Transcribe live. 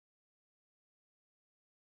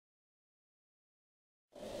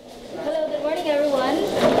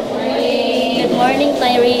morning,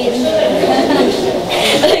 Tyrene.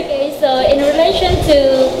 Okay, so in relation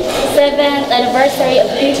to 7th anniversary of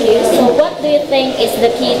QQ, so what do you think is the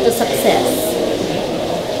key to success?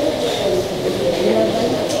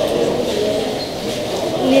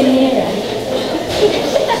 Linear.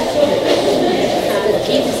 The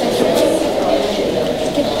key to success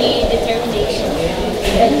could be determination.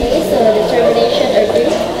 Okay, so determination or grit.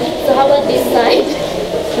 So how about this side?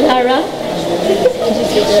 Lara?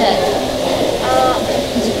 Education.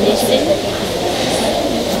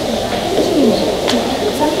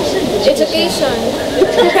 Education.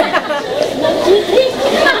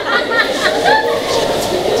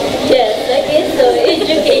 Yes, okay, so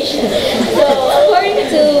education. So according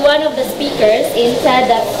to one of the speakers in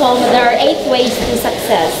TED.com, there are 8 ways to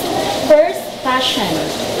success. First, passion.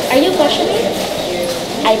 Are you passionate?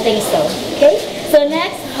 I think so. Okay, so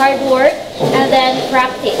next, hard work, and then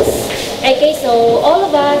practice. Okay, so all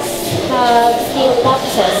of us have skill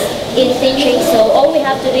boxes in teaching, so all we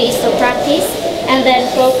have to do is to practice and then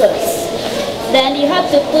focus. Then you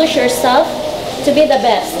have to push yourself to be the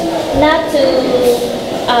best, not to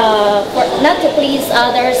please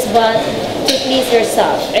others, but to please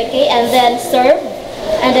yourself. Okay, and then serve,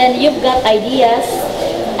 and then you've got ideas.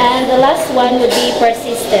 And the last one would be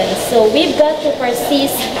persistence. So we've got to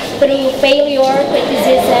persist through failure,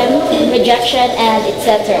 criticism, rejection, and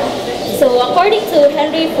etc. So according to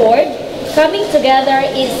Henry Ford, coming together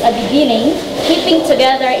is a beginning, keeping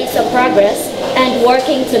together is a progress, and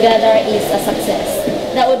working together is a success.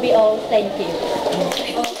 That would be all. Thank you.